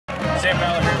Sam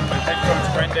Fowler here with head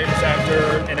coach Brent Davis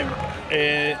after an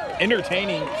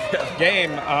entertaining game.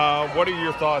 What are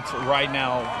your thoughts right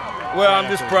now? Well, I'm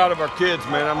just proud of our kids,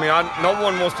 man. I mean, no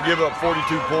one wants to give up 42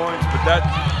 points, but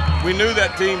we knew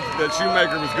that team, that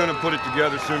Shoemaker was going to put it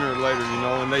together sooner or later, you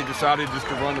know, and they decided just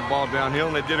to run the ball downhill,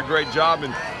 and they did a great job,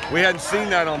 and we hadn't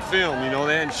seen that on film, you know.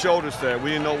 They hadn't showed us that.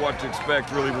 We didn't know what to expect,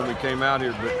 really, when we came out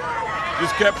here, but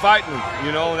just kept fighting them,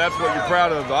 you know, and that's what you're proud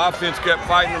of. The offense kept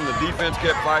fighting them, the defense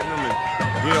kept fighting them, and,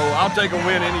 you know, I'll take a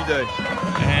win any day.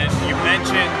 And you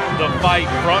mentioned the fight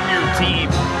from your team.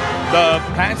 The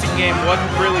passing game wasn't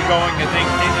really going. I think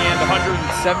in the end,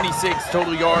 176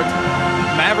 total yards.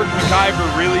 Maverick McIver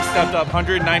really stepped up,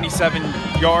 197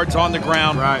 yards on the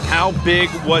ground. Right. How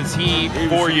big was he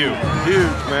for you?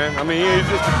 Huge, man. I mean, he's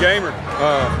just a gamer.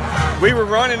 We were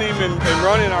running him and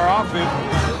running our offense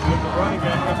with the running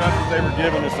game because that's what they were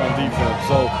giving us on defense.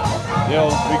 So, you know,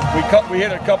 we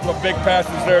hit a couple of big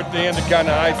passes there at the end to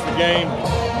kind of ice the game.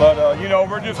 But, you know,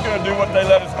 we're just going to do what they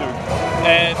let us do.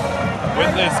 And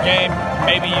with this game,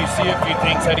 maybe you see a few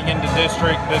things heading into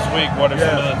district this week. What are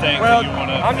some of the things that you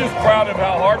want to? I'm just proud of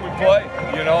how hard we play.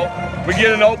 You know, we get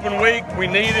an open week. We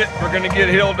need it. We're going to get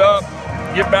healed up,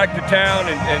 get back to town,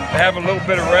 and have a little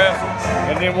bit of rest,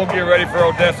 and then we'll get ready for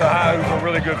Odessa High, who's a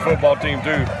really good football team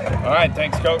too. All right,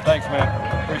 thanks, Coach. Thanks, man.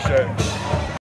 Appreciate it.